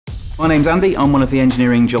My name's Andy, I'm one of the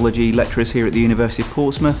Engineering Geology lecturers here at the University of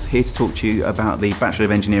Portsmouth, here to talk to you about the Bachelor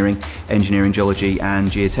of Engineering, Engineering Geology and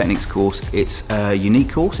Geotechnics course. It's a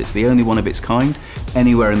unique course, it's the only one of its kind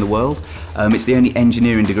anywhere in the world. It's the only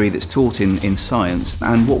engineering degree that's taught in science,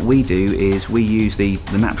 and what we do is we use the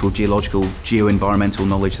natural geological, geo-environmental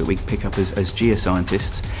knowledge that we pick up as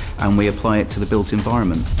geoscientists, and we apply it to the built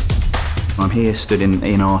environment. I'm here stood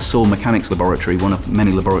in our soil mechanics laboratory, one of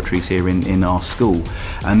many laboratories here in our school,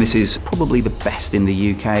 and this is probably the best in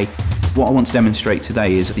the UK. What I want to demonstrate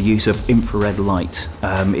today is the use of infrared light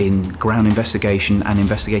in ground investigation and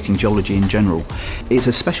investigating geology in general. It's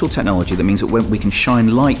a special technology that means that when we can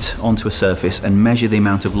shine light onto a surface and measure the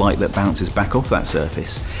amount of light that bounces back off that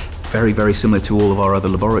surface. Very, very similar to all of our other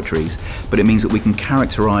laboratories, but it means that we can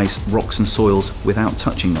characterise rocks and soils without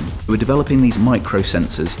touching them. We're developing these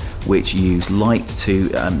microsensors which use light to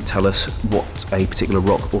tell us what a particular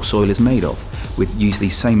rock or soil is made of. We use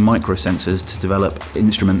these same microsensors to develop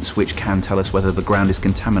instruments which can tell us whether the ground is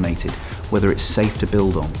contaminated, whether it's safe to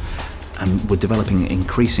build on. And we're developing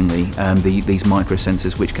increasingly these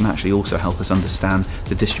microsensors which can actually also help us understand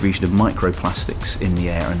the distribution of microplastics in the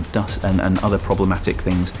air and dust and other problematic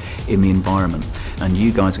things in the environment. And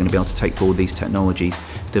you guys are going to be able to take forward these technologies,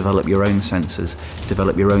 develop your own sensors,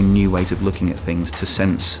 develop your own new ways of looking at things to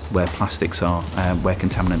sense where plastics are, where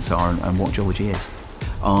contaminants are, and what geology is.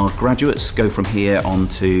 Our graduates go from here on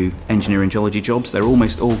to engineering geology jobs. They're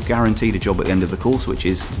almost all guaranteed a job at the end of the course, which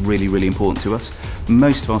is really, really important to us.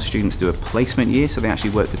 Most of our students do a placement year, so they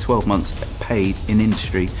actually work for 12 months paid in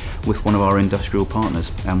industry with one of our industrial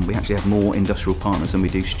partners. And we actually have more industrial partners than we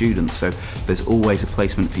do students, so there's always a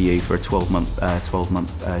placement for you for a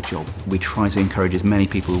 12-month job. We try to encourage as many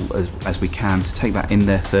people as we can to take that in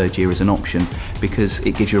their third year as an option, because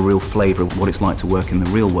it gives you a real flavour of what it's like to work in the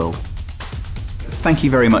real world. Thank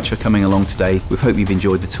you very much for coming along today. We hope you've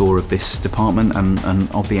enjoyed the tour of this department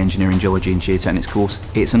and of the Engineering, Geology and Geotechnics course.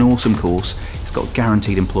 It's an awesome course. It's got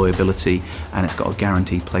guaranteed employability and it's got a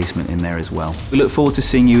guaranteed placement in there as well. We look forward to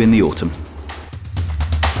seeing you in the autumn.